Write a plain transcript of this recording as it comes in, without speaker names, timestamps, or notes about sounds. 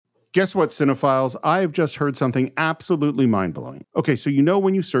Guess what, cinephiles? I have just heard something absolutely mind-blowing. Okay, so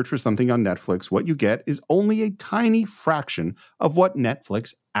when you search for something on Netflix, what you get is only a tiny fraction of what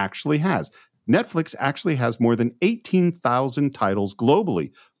Netflix actually has. Netflix actually has more than 18,000 titles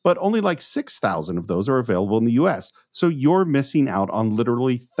globally, but only like 6,000 of those are available in the US. So you're missing out on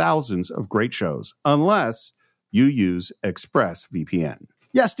literally thousands of great shows, unless you use ExpressVPN.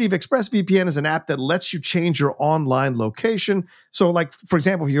 Yeah, Steve, ExpressVPN is an app that lets you change your online location. So, like, for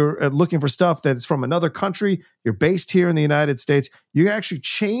example, if you're looking for stuff that's from another country, you're based here in the United States, you can actually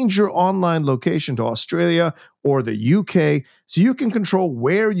change your online location to Australia or the UK so you can control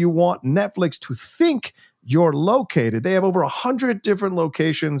where you want Netflix to think you're located. They have over 100 different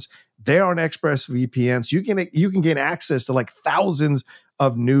locations there on ExpressVPN. So you can gain access to like thousands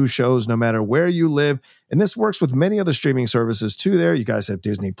of new shows no matter where you live. And this works with many other streaming services too there. You guys have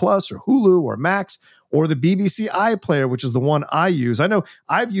Disney Plus or Hulu or Max or the BBC iPlayer, which is the one I use. I know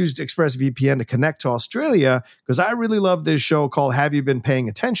I've used ExpressVPN to connect to Australia because I really love this show called Have You Been Paying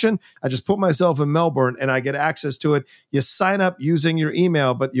Attention? I just put myself in Melbourne and I get access to it. You sign up using your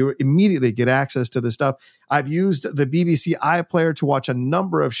email, but you immediately get access to the stuff. I've used the BBC iPlayer to watch a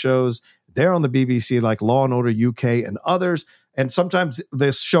number of shows there on the BBC, like Law and Order UK and others. And sometimes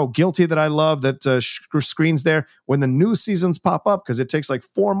this show Guilty that I love that screens there, when the new seasons pop up, because it takes like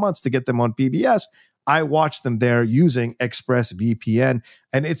 4 months to get them on PBS, I watch them there using ExpressVPN.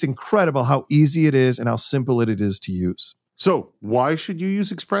 And it's incredible how easy it is and how simple it is to use. So why should you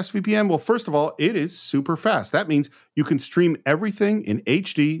use ExpressVPN? Well, first of all, it is super fast. That means you can stream everything in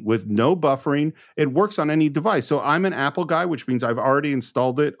HD with no buffering. It works on any device. So I'm an Apple guy, which means I've already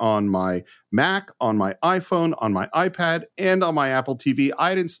installed it on my Mac, on my iPhone, on my iPad, and on my Apple TV.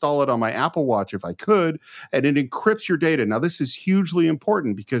 I'd install it on my Apple Watch if I could, and it encrypts your data. Now, this is hugely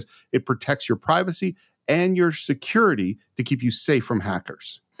important because it protects your privacy and your security to keep you safe from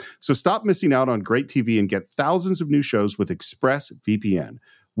hackers. So stop missing out on great TV and get thousands of new shows with ExpressVPN.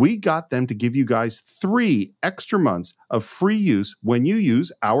 We got them to give you guys 3 extra months of free use when you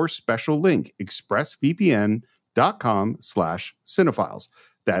use our special link, expressvpn.com/cinephiles.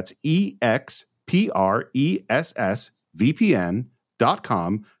 That's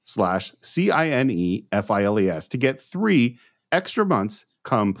expressvpn.com/CINEFILES to get 3 extra months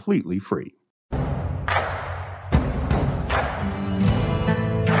completely free.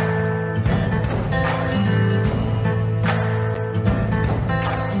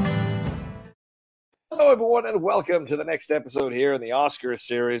 Hello, everyone, and welcome to the next episode here in the Oscar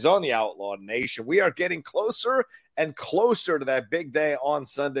series on the Outlaw Nation. We are getting closer and closer to that big day on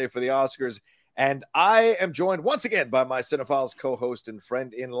Sunday for the Oscars, and I am joined once again by my Cinephiles co-host and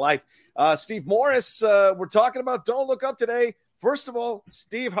friend in life, Steve Morris. We're talking about Don't Look Up today. First of all,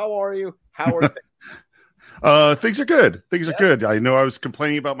 Steve, how are you? How are things? Things are good. Things are good. I know I was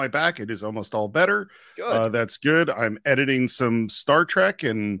complaining about my back. It is almost all better. Good. That's good. I'm editing some Star Trek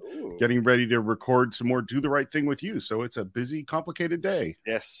and getting ready to record some more Do the Right Thing with You. So it's a busy, complicated day.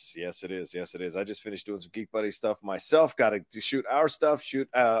 Yes, it is. Yes, it is. I just finished doing some Geek Buddy stuff myself. Got to shoot our stuff,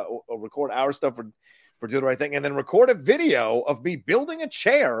 record our stuff for Do the Right Thing, and then record a video of me building a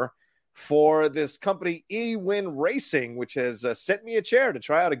chair for this company eWin Racing, which has sent me a chair to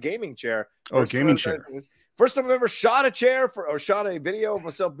try out, a gaming chair. Gaming chair. First time I've ever shot a chair or shot a video of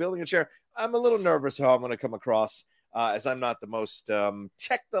myself building a chair. I'm a little nervous how I'm going to come across, as I'm not the most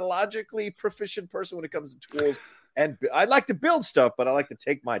technologically proficient person when it comes to tools. And I like to build stuff, but I like to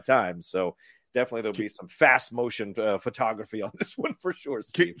take my time. So definitely there'll be some fast motion photography on this one for sure.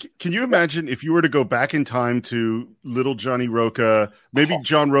 Can you imagine if you were to go back in time to little Johnny Roca, maybe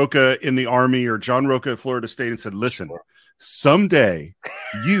John Roca in the Army or John Roca at Florida State, and said, listen, someday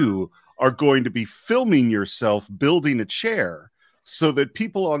you are going to be filming yourself building a chair so that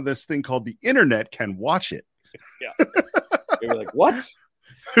people on this thing called the internet can watch it. Yeah. They were like, what?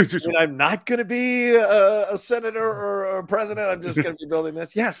 I'm not going to be a senator or a president. I'm just going to be building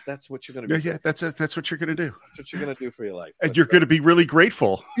this. Yes, that's what you're going to be. Yeah, that's what you're going to do. That's what you're going to do for your life. And you're going to be really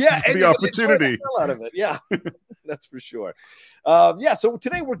grateful for the opportunity. Out of it. Yeah, that's for sure. So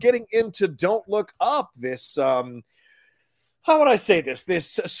today we're getting into Don't Look Up, this how would I say this?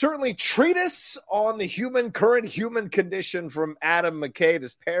 This certainly treatise on the current human condition from Adam McKay,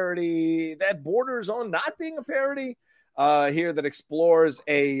 this parody that borders on not being a parody here, that explores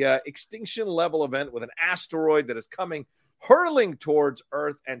a extinction level event with an asteroid that is coming hurtling towards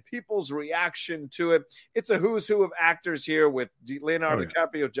Earth and people's reaction to it. It's a who's who of actors here with Leonardo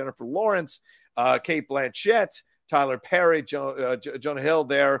DiCaprio, Jennifer Lawrence, Cate Blanchett, Tyler Perry, Jonah Hill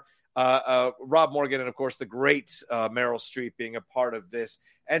there. Rob Morgan, and of course the great Meryl Streep being a part of this.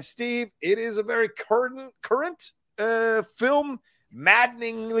 And Steve, it is a very current film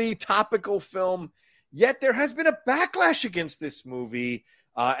maddeningly topical film. Yet there has been a backlash against this movie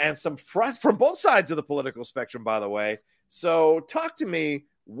and some from both sides of the political spectrum, by the way. So talk to me.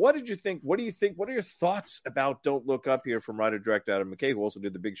 What did you think? What do you think? What are your thoughts about Don't Look Up here from writer-director Adam McKay, who also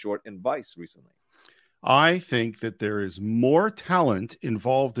did The Big Short and Vice recently? I think that there is more talent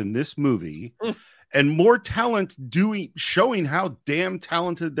involved in this movie and more talent showing how damn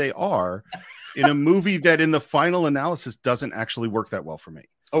talented they are in a movie that in the final analysis doesn't actually work that well for me.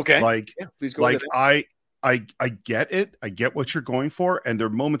 Okay. Like, yeah, please go like I get it. I get what you're going for. And there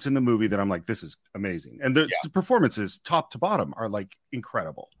are moments in the movie that I'm like, this is amazing. And the performances top to bottom are like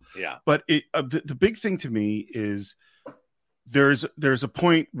incredible. Yeah. But the big thing to me is there's a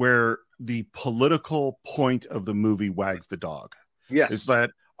point where the political point of the movie wags the dog. Yes. Is that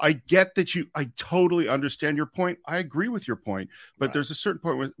I get that I totally understand your point. I agree with your point. But there's a certain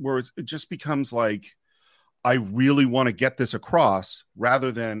point where it just becomes like, I really want to get this across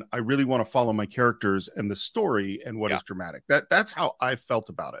rather than I really want to follow my characters and the story and what is dramatic. That's how I felt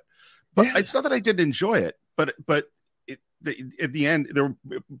about it. But it's not that I didn't enjoy it, but at the end, there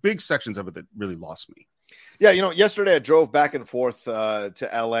were big sections of it that really lost me. Yeah, yesterday I drove back and forth to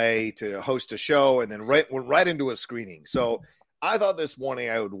LA to host a show and then went right into a screening. So I thought this morning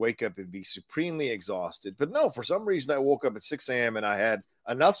I would wake up and be supremely exhausted. But no, for some reason I woke up at 6 a.m. and I had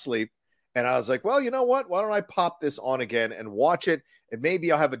enough sleep. And I was like, well, you know what? Why don't I pop this on again and watch it? And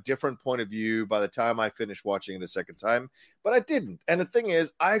maybe I'll have a different point of view by the time I finish watching it a second time. But I didn't. And the thing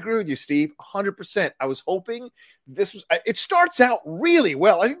is, I agree with you, Steve, 100%. I was hoping it starts out really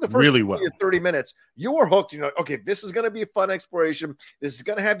well. I think the first 30 minutes, you were hooked. Okay, this is going to be a fun exploration. This is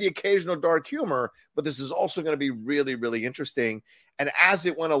going to have the occasional dark humor, but this is also going to be really, really interesting. And as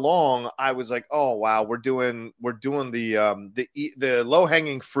it went along, I was like, oh, wow, we're doing the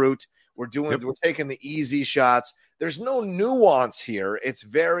low-hanging fruit. We're taking the easy shots. There's no nuance here. It's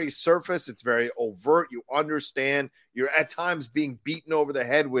very surface. It's very overt. You understand. You're at times being beaten over the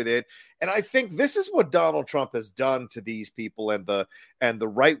head with it. And I think this is what Donald Trump has done to these people and the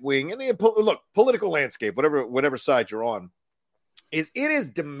right wing and the political landscape, whatever side you're on, it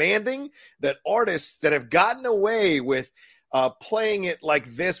is demanding that artists that have gotten away with playing it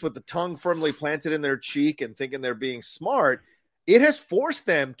like this with the tongue firmly planted in their cheek and thinking they're being smart. It has forced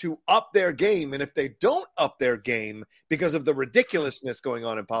them to up their game. And if they don't up their game because of the ridiculousness going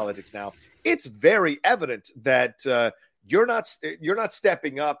on in politics now, it's very evident that you're not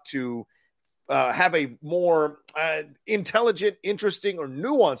stepping up to have a more intelligent, interesting, or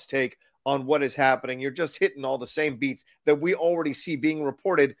nuanced take on what is happening. You're just hitting all the same beats that we already see being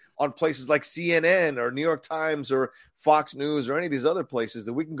reported on places like CNN or New York Times or Fox News or any of these other places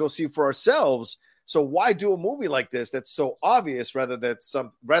that we can go see for ourselves. So why do a movie like this that's so obvious rather than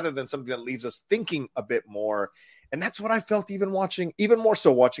something that leaves us thinking a bit more? And that's what I felt even more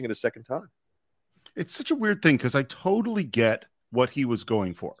so watching it a second time. It's such a weird thing because I totally get what he was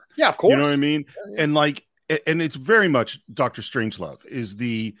going for. Yeah, of course. You know what I mean? Yeah. And it's very much Dr. Strangelove is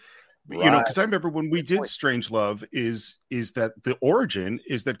the because I remember when we did Strangelove is that the origin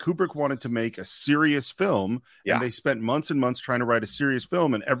is that Kubrick wanted to make a serious film and they spent months and months trying to write a serious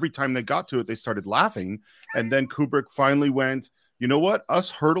film. And every time they got to it, they started laughing. And then Kubrick finally went, you know what?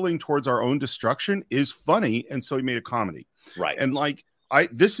 Us hurtling towards our own destruction is funny. And so he made a comedy. Right. And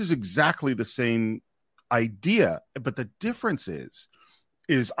this is exactly the same idea. But the difference is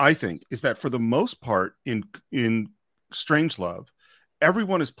I think that for the most part in Strangelove,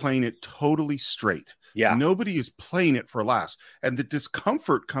 everyone is playing it totally straight. Yeah. Nobody is playing it for laughs. And the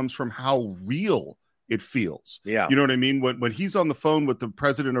discomfort comes from how real it feels. Yeah. You know what I mean? When he's on the phone with the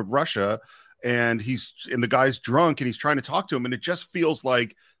president of Russia and the guy's drunk and he's trying to talk to him and it just feels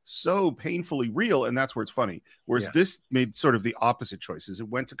like so painfully real. And that's where it's funny. Whereas this made sort of the opposite choices. It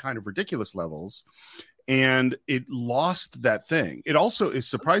went to kind of ridiculous levels and it lost that thing. It also is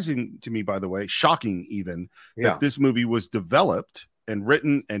surprising to me, by the way, shocking even, that this movie was developed and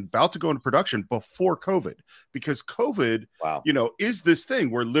written and about to go into production before COVID, because COVID, is this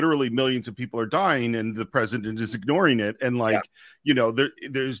thing where literally millions of people are dying and the president is ignoring it. And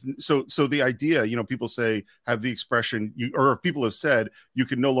there's so the idea, people say, have the expression or people have said, you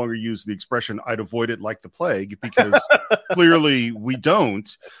can no longer use the expression, I'd avoid it like the plague, because clearly we don't.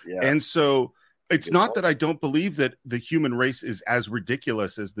 Yeah. And so it's not that I don't believe that the human race is as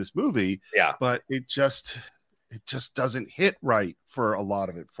ridiculous as this movie, but it just doesn't hit right for a lot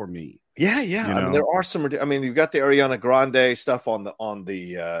of it for me. Yeah. I mean, there are some. I mean, you've got the Ariana Grande stuff on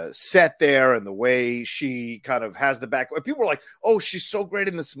the set there, and the way she kind of has the back. People were like, "Oh, she's so great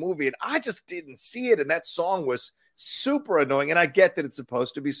in this movie," and I just didn't see it. And that song was super annoying. And I get that it's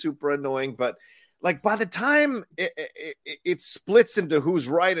supposed to be super annoying, but like by the time it splits into who's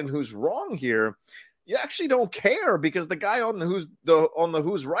right and who's wrong here, you actually don't care because the guy on the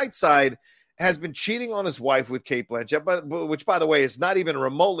who's right side has been cheating on his wife with Kate Blanchett, which by the way is not even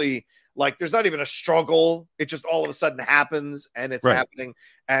remotely like there's not even a struggle. It just all of a sudden happens and it's happening.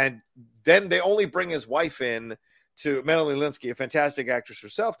 And then they only bring his wife in to Melanie Linsky, a fantastic actress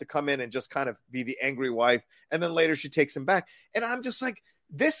herself, to come in and just kind of be the angry wife. And then later she takes him back. And I'm just like,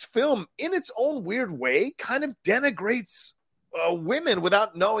 this film in its own weird way kind of denigrates women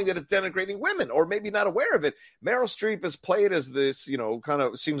without knowing that it's denigrating women or maybe not aware of it. Meryl Streep is played as this, kind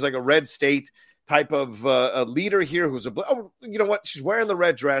of seems like a red state type of a leader here who's you know what? She's wearing the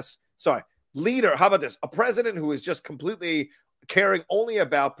red dress. Sorry, leader. How about this? A president who is just completely caring only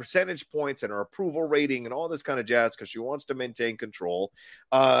about percentage points and her approval rating and all this kind of jazz because she wants to maintain control.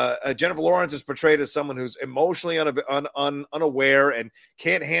 Jennifer Lawrence is portrayed as someone who's emotionally unaware and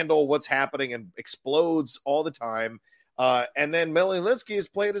can't handle what's happening and explodes all the time. And then Melanie Linsky is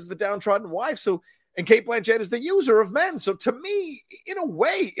played as the downtrodden wife. And Kate Blanchett is the user of men. So to me, in a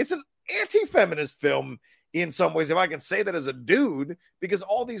way, it's an anti-feminist film in some ways, if I can say that as a dude, because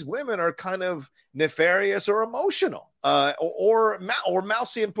all these women are kind of nefarious or emotional, or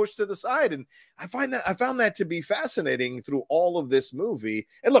mousy and pushed to the side. And I found that to be fascinating through all of this movie.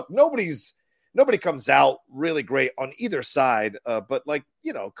 And look, nobody comes out really great on either side. But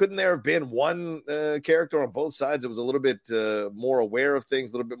couldn't there have been one character on both sides that was a little bit more aware of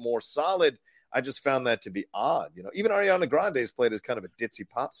things, a little bit more solid? I just found that to be odd. Even Ariana Grande is played as kind of a ditzy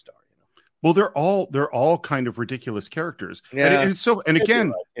pop star. Well, they're all kind of ridiculous characters. Yeah. And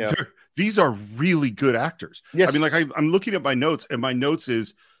again, these are really good actors. Yes. I mean, I'm looking at my notes, and my notes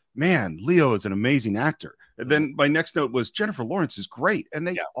is, man, Leo is an amazing actor. And then my next note was Jennifer Lawrence is great. And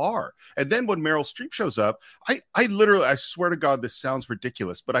they are. And then when Meryl Streep shows up, I literally, I swear to God, this sounds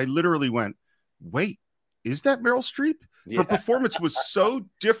ridiculous, but I literally went, wait, is that Meryl Streep? Her performance was so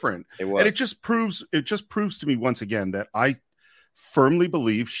different. It was. And it just proves to me once again that I firmly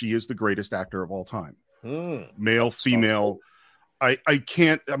believe she is the greatest actor of all time. Male, female. I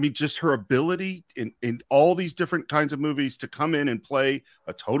can't, just her ability in all these different kinds of movies to come in and play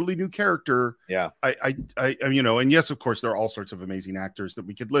a totally new character. Yeah. And yes, of course, there are all sorts of amazing actors that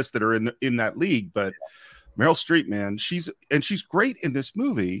we could list that are in that league, but Meryl Streep, man, she's great in this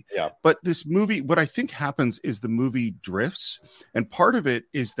movie. Yeah. But this movie, what I think happens is the movie drifts. And part of it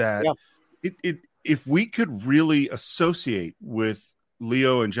is that if we could really associate with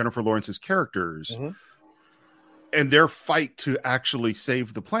Leo and Jennifer Lawrence's characters and their fight to actually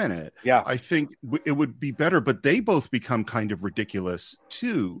save the planet, I think it would be better. But they both become kind of ridiculous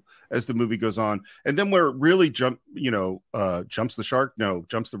too as the movie goes on. And then where it really jumps the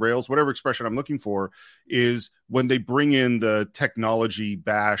rails, whatever expression I'm looking for, is when they bring in the technology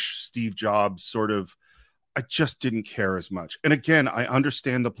bash, Steve Jobs sort of. I just didn't care as much. And again, I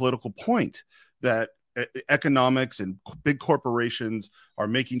understand the political point that economics and big corporations are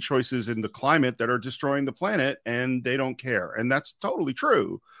making choices in the climate that are destroying the planet, and they don't care. And that's totally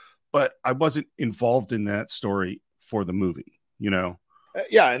true. But I wasn't involved in that story for the movie,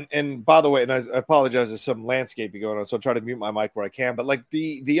 And by the way, and I apologize, there's some landscaping going on, so I'll try to mute my mic where I can. But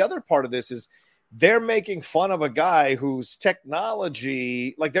the other part of this is they're making fun of a guy whose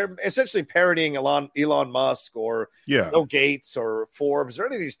technology, they're essentially parodying Elon Musk or Bill Gates or Forbes or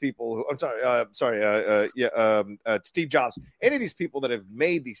any of these people Steve Jobs, any of these people that have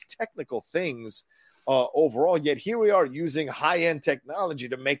made these technical things overall. Yet here we are using high-end technology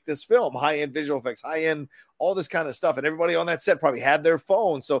to make this film, high-end visual effects, high-end all this kind of stuff, and everybody on that set probably had their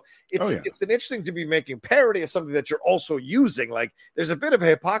phone. So it's an interesting to be making parody of something that you're also using. Like there's a bit of a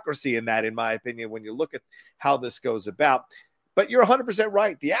hypocrisy in that, in my opinion, when you look at how this goes about. But you're 100%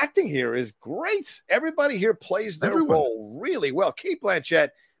 right. The acting here is great. Everybody here plays their role really well. Kate Blanchett,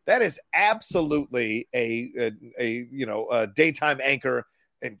 that is absolutely a daytime anchor.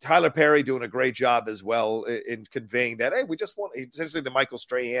 And Tyler Perry doing a great job as well in conveying that, hey, we just want essentially the Michael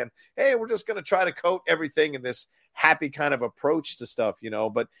Strahan, hey, we're just going to try to coat everything in this happy kind of approach to stuff,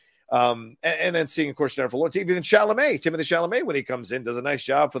 But and then seeing, of course, Jennifer Lawrence, even Timothy Chalamet, when he comes in, does a nice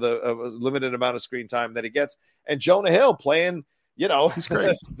job for the limited amount of screen time that he gets. And Jonah Hill playing, he's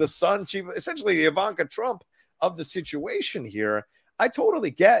great. the son, chief, essentially the Ivanka Trump of the situation here. I totally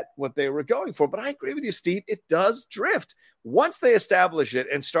get what they were going for, but I agree with you, Steve. It does drift. Once they establish it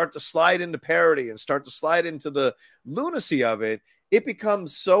and start to slide into parody and start to slide into the lunacy of it, it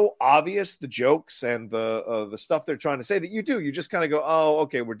becomes so obvious, the jokes and the stuff they're trying to say, that you just kind of go, oh,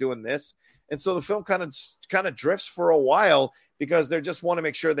 okay, we're doing this. And so the film kind of drifts for a while because they just want to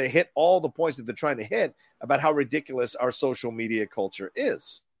make sure they hit all the points that they're trying to hit about how ridiculous our social media culture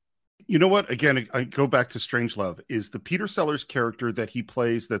is. You know what? Again, I go back to Strangelove. Is the Peter Sellers character that he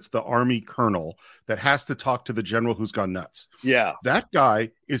plays that's the army colonel that has to talk to the general who's gone nuts. Yeah. That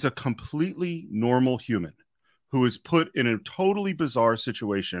guy is a completely normal human who is put in a totally bizarre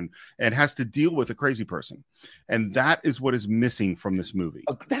situation and has to deal with a crazy person. And that is what is missing from this movie.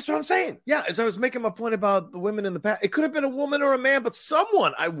 That's what I'm saying. Yeah, as I was making my point about the women in the past, it could have been a woman or a man, but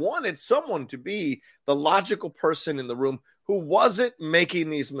someone, I wanted someone to be the logical person in the room who wasn't making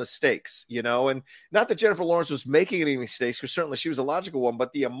these mistakes, you know, and not that Jennifer Lawrence was making any mistakes, because certainly she was a logical one,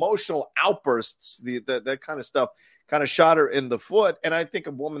 but the emotional outbursts, that kind of stuff kind of shot her in the foot. And I think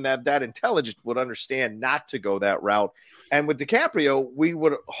a woman that intelligent would understand not to go that route. And with DiCaprio, we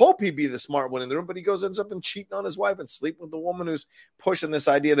would hope he'd be the smart one in the room, but he ends up and cheating on his wife and sleep with the woman who's pushing this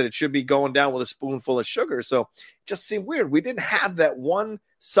idea that it should be going down with a spoonful of sugar. So it just seemed weird. We didn't have that one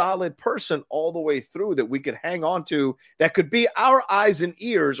solid person all the way through that we could hang on to that could be our eyes and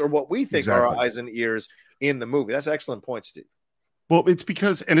ears, or what we think are our eyes and ears in the movie. That's an excellent point, Steve. Well, it's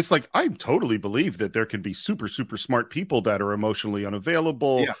because, and it's like, I totally believe that there can be super, super smart people that are emotionally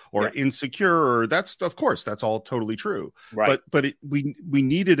unavailable or insecure, or of course, that's all totally true. Right. But we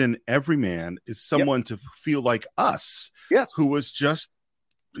needed an everyman is someone to feel like us, who was just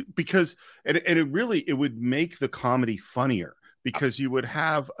because, and it would make the comedy funnier. Because you would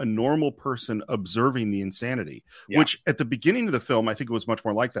have a normal person observing the insanity, which at the beginning of the film, I think it was much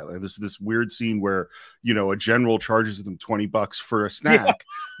more like that. Like, there's this weird scene where, you know, a general charges them $20 for a snack.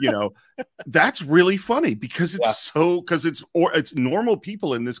 You know, that's really funny because it's normal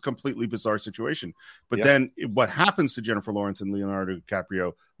people in this completely bizarre situation. But then what happens to Jennifer Lawrence and Leonardo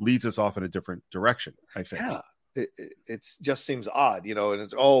DiCaprio leads us off in a different direction, I think. Yeah. It just seems odd, you know, and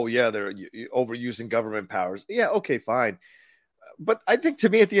it's, they're overusing government powers. Yeah. Okay, fine. But I think, to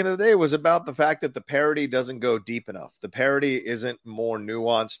me, at the end of the day, it was about the fact that the parody doesn't go deep enough. The parody isn't more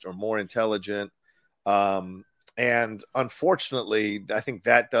nuanced or more intelligent. And unfortunately, I think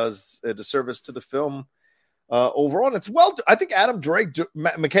that does a disservice to the film overall. And I think Adam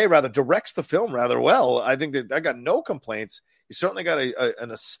McKay directs the film rather well. I think that I got no complaints. He's certainly got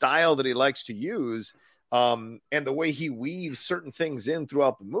a style that he likes to use. And the way he weaves certain things in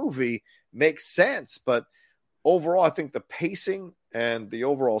throughout the movie makes sense. But overall, I think the pacing and the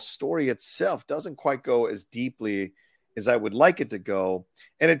overall story itself doesn't quite go as deeply as I would like it to go.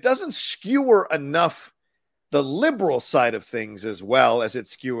 And it doesn't skewer enough the liberal side of things as well as it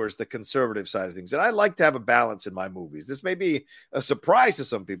skewers the conservative side of things. And I like to have a balance in my movies. This may be a surprise to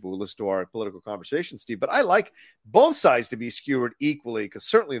some people who listen to our political conversation, Steve, but I like both sides to be skewered equally, because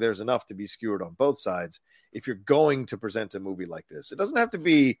certainly there's enough to be skewered on both sides if you're going to present a movie like this. It doesn't have to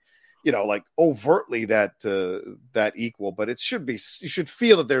be, you know, like overtly that equal, but it should be. You should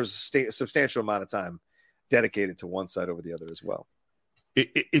feel that there's a substantial amount of time dedicated to one side over the other as well.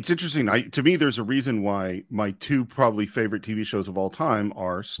 It's interesting. To me, there's a reason why my two probably favorite TV shows of all time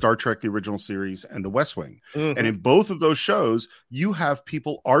are Star Trek, the original series, and The West Wing. Mm-hmm. And in both of those shows, you have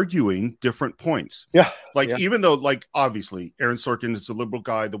people arguing different points. Yeah. Even though, like, obviously, Aaron Sorkin is a liberal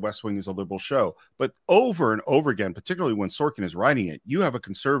guy, The West Wing is a liberal show. But over and over again, particularly when Sorkin is writing it, you have a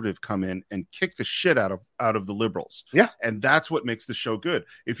conservative come in and kick the shit out of the liberals. Yeah. And that's what makes the show good.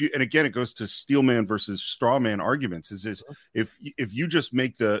 And again, it goes to steelman versus strawman arguments. Is if you just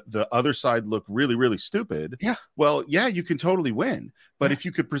make the other side look really, really stupid, you can totally win. But if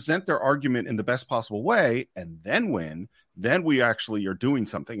you could present their argument in the best possible way and then win, then we actually are doing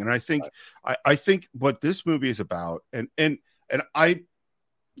something. And I think I think what this movie is about, and this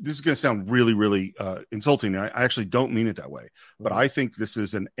is going to sound really, really insulting. I actually don't mean it that way, but I think this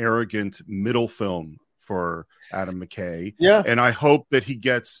is an arrogant middle film for Adam McKay. Yeah. And I hope that he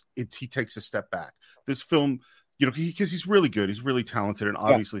takes a step back. This film, you know, because he's really good. He's really talented. And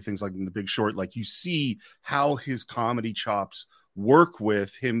obviously things like in The Big Short, like you see how his comedy chops work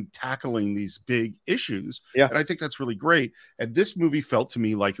with him tackling these big issues. Yeah. And I think that's really great. And this movie felt to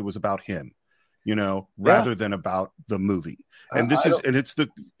me like it was about him, you know, rather than about the movie. And it's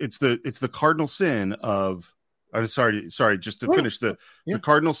the cardinal sin of, I'm sorry, just to finish the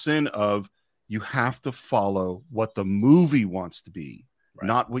cardinal sin of, you have to follow what the movie wants to be,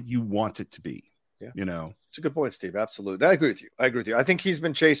 not what you want it to be. Yeah. You know, it's a good point, Steve. Absolutely. I agree with you. I think he's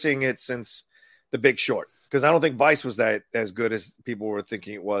been chasing it since The Big Short, because I don't think Vice was that as good as people were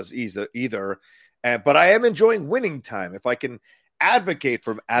thinking it was either. But I am enjoying Winning Time. If I can advocate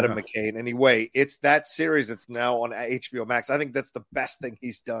for Adam McKay in any way. It's that series that's now on HBO Max. I think that's the best thing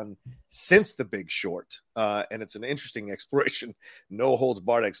he's done since The Big Short. And it's an interesting exploration, no holds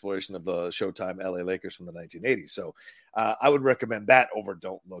barred exploration of the Showtime LA Lakers from the 1980s. So I would recommend that over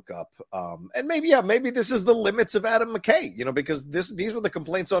Don't Look Up. And maybe this is the limits of Adam McKay, because these were the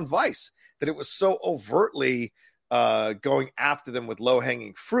complaints on Vice, that it was so overtly going after them with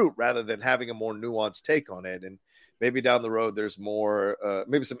low-hanging fruit rather than having a more nuanced take on it. And maybe down the road, there's more,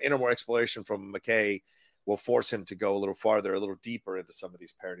 maybe some more exploration from McKay will force him to go a little farther, a little deeper into some of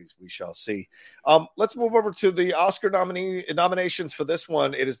these parodies. We shall see. Let's move over to the Oscar nominations for this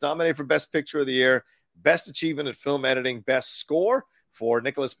one. It is nominated for Best Picture of the Year, Best Achievement in Film Editing, Best Score for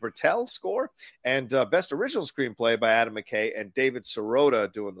Nicholas Bertel's score, and Best Original Screenplay by Adam McKay and David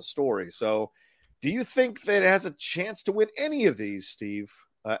Sirota doing the story. So do you think that it has a chance to win any of these, Steve,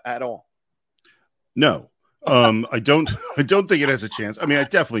 at all? No. I don't think it has a chance. I mean, I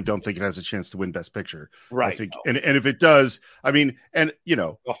definitely don't think it has a chance to win Best Picture. Right. I think, and if it does, I mean, and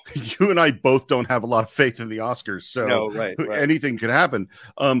you and I both don't have a lot of faith in the Oscars, so right. anything could happen.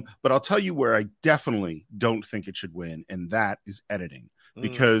 But I'll tell you where I definitely don't think it should win, and that is editing.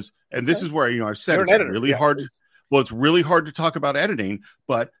 Because, and this is where I've said it's really hard. Well, it's really hard to talk about editing,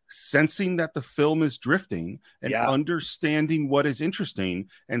 but sensing that the film is drifting and understanding what is interesting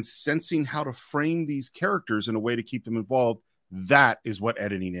and sensing how to frame these characters in a way to keep them involved, that is what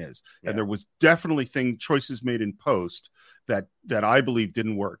editing is. Yeah. And there was definitely choices made in post that I believe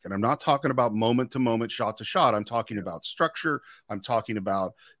didn't work. And I'm not talking about moment to moment, shot to shot. I'm talking about structure. I'm talking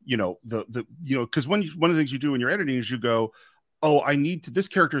about, because one of the things you do when you're editing is you go, oh, this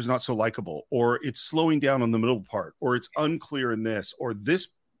character is not so likable, or it's slowing down on the middle part, or it's unclear in this, or this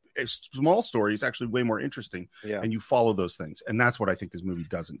small story is actually way more interesting. Yeah. And you follow those things. And that's what I think this movie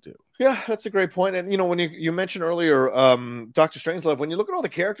doesn't do. Yeah, that's a great point. And, when you mentioned earlier, Dr. Strangelove, when you look at all the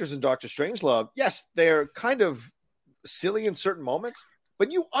characters in Dr. Strangelove, yes, they're kind of silly in certain moments,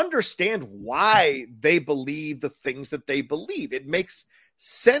 but you understand why they believe the things that they believe. It makes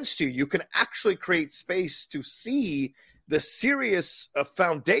sense to you. You can actually create space to see the serious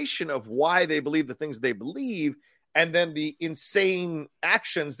foundation of why they believe the things they believe, and then the insane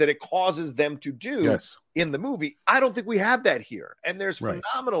actions that it causes them to do in the movie. I don't think we have that here. And there's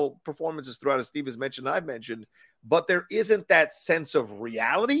phenomenal performances throughout, as Steve has mentioned, I've mentioned, but there isn't that sense of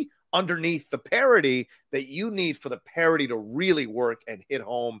reality underneath the parody that you need for the parody to really work and hit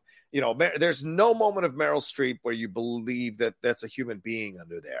home. There's no moment of Meryl Streep where you believe that that's a human being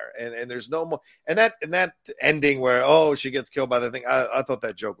under there. And there's no more. And that ending where, she gets killed by the thing. I thought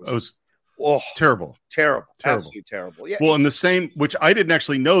that joke was terrible. Absolutely terrible. Yeah. Well, and the same, which I didn't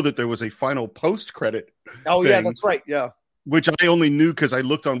actually know that there was a final post credit. Oh, yeah, that's right. Yeah. Which I only knew because I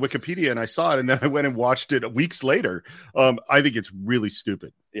looked on Wikipedia and I saw it, and then I went and watched it weeks later. I think it's really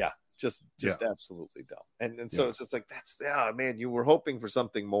stupid. Yeah. Just absolutely dumb. And so it's just like, man, you were hoping for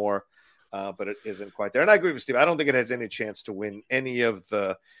something more, but it isn't quite there. And I agree with Steve. I don't think it has any chance to win any of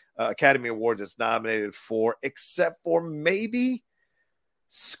the Academy Awards it's nominated for, except for maybe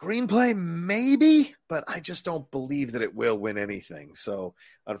screenplay, maybe, but I just don't believe that it will win anything. So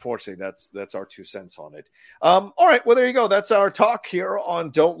unfortunately, that's our 2 cents on it. All right. Well, there you go. That's our talk here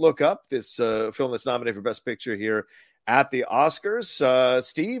on Don't Look Up, this film that's nominated for Best Picture here at the Oscars.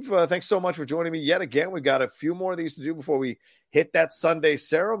 Steve, thanks so much for joining me yet again. We've got a few more of these to do before we hit that Sunday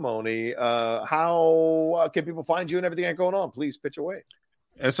ceremony. How can people find you and everything that's going on? Please pitch away.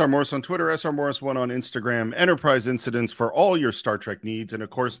 SR Morris on Twitter, SR Morris1 on Instagram, Enterprise Incidents for all your Star Trek needs. And of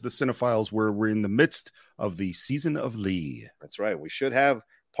course, the Cinephiles, where we're in the midst of the season of Lee. That's right. We should have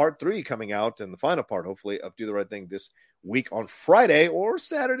part 3 coming out, and the final part, hopefully, of Do the Right Thing this week on Friday or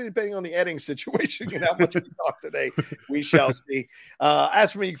Saturday, depending on the editing situation and how much we talk today. We shall see.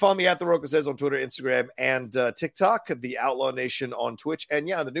 As for me, you can follow me at The Roku Says on Twitter, Instagram, and TikTok, The Outlaw Nation on Twitch. And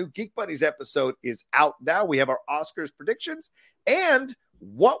the new Geek Buddies episode is out now. We have our Oscars predictions and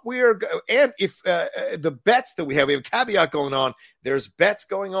if the bets that we have a caveat going on. There's bets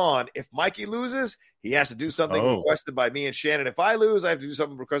going on. If Mikey loses, he has to do something requested by me and Shannon. If I lose, I have to do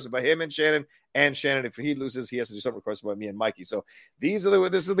something requested by him and Shannon. And Shannon, if he loses, he has to do something requested by me and Mikey. So this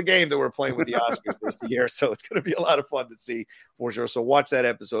is the game that we're playing with the Oscars this year. So it's going to be a lot of fun to see for sure. So watch that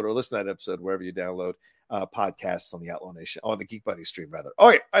episode or listen to that episode wherever you download podcasts on the Outlaw Nation, on the Geek Buddy stream, rather. All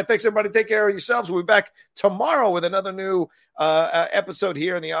right. Thanks, everybody. Take care of yourselves. We'll be back tomorrow with another new episode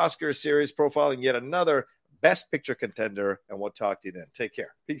here in the Oscars series, profiling yet another Best Picture contender. And we'll talk to you then. Take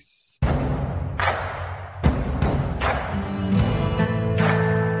care. Peace.